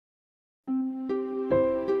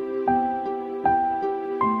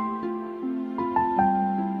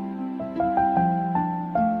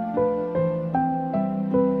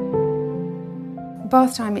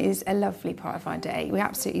Bath time is a lovely part of our day. We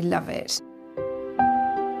absolutely love it.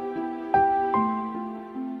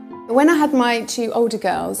 When I had my two older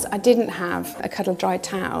girls, I didn't have a Cuddledry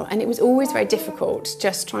towel, and it was always very difficult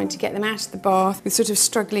just trying to get them out of the bath, with sort of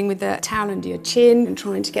struggling with the towel under your chin and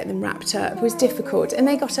trying to get them wrapped up. It was difficult, and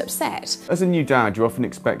they got upset. As a new dad, you're often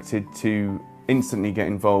expected to instantly get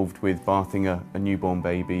involved with bathing a newborn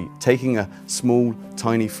baby. Taking a small,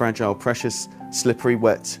 tiny, fragile, precious, slippery,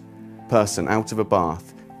 wet person out of a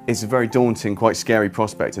bath is a very daunting, quite scary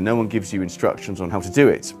prospect, and no one gives you instructions on how to do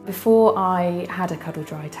it. Before I had a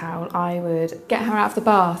Cuddledry towel, I would get her out of the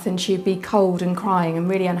bath and she'd be cold and crying and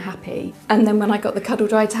really unhappy. And then when I got the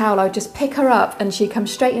Cuddledry towel, I'd just pick her up and she'd come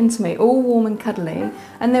straight into me, all warm and cuddly,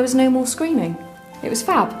 and there was no more screaming. It was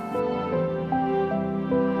fab.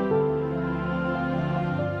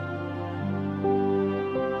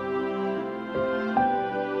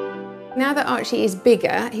 Now that Archie is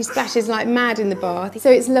bigger, he splashes like mad in the bath,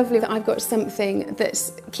 so it's lovely that I've got something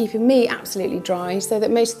that's keeping me absolutely dry, so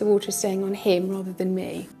that most of the water is staying on him rather than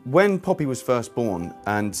me. When Poppy was first born,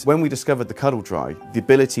 and when we discovered the Cuddledry, the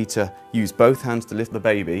ability to use both hands to lift the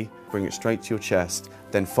baby, bring it straight to your chest,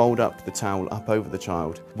 then fold up the towel up over the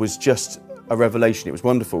child, was just a revelation. It was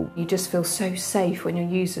wonderful. You just feel so safe when you're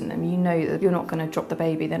using them. You know that you're not going to drop the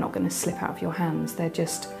baby, they're not going to slip out of your hands. They're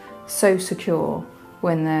just so secure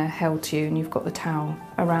when they're held to you and you've got the towel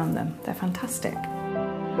around them. They're fantastic.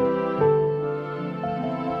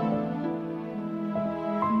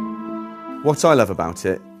 What I love about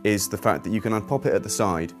it is the fact that you can unpop it at the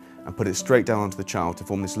side and put it straight down onto the child to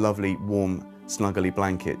form this lovely, warm, snuggly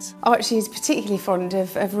blanket. Archie is particularly fond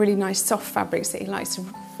of really nice soft fabrics that he likes to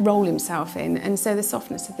roll himself in, and so the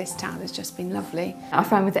softness of this towel has just been lovely. I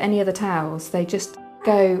find with any other towels, they just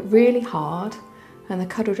go really hard, and the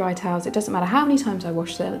Cuddledry towels, it doesn't matter how many times I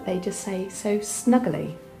wash them, they just stay so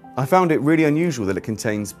snuggly. I found it really unusual that it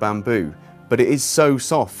contains bamboo, but it is so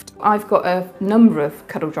soft. I've got a number of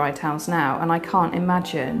Cuddledry towels now, and I can't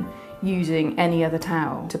imagine using any other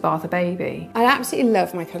towel to bath a baby. I absolutely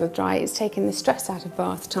love my Cuddledry. It's taken the stress out of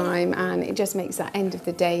bath time, and it just makes that end of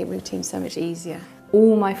the day routine so much easier.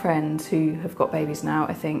 All my friends who have got babies now,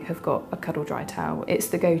 I think, have got a Cuddledry towel. It's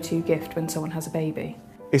the go-to gift when someone has a baby.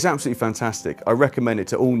 It's absolutely fantastic. I recommend it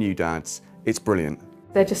to all new dads. It's brilliant.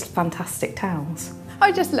 They're just fantastic towels.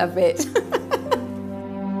 I just love it.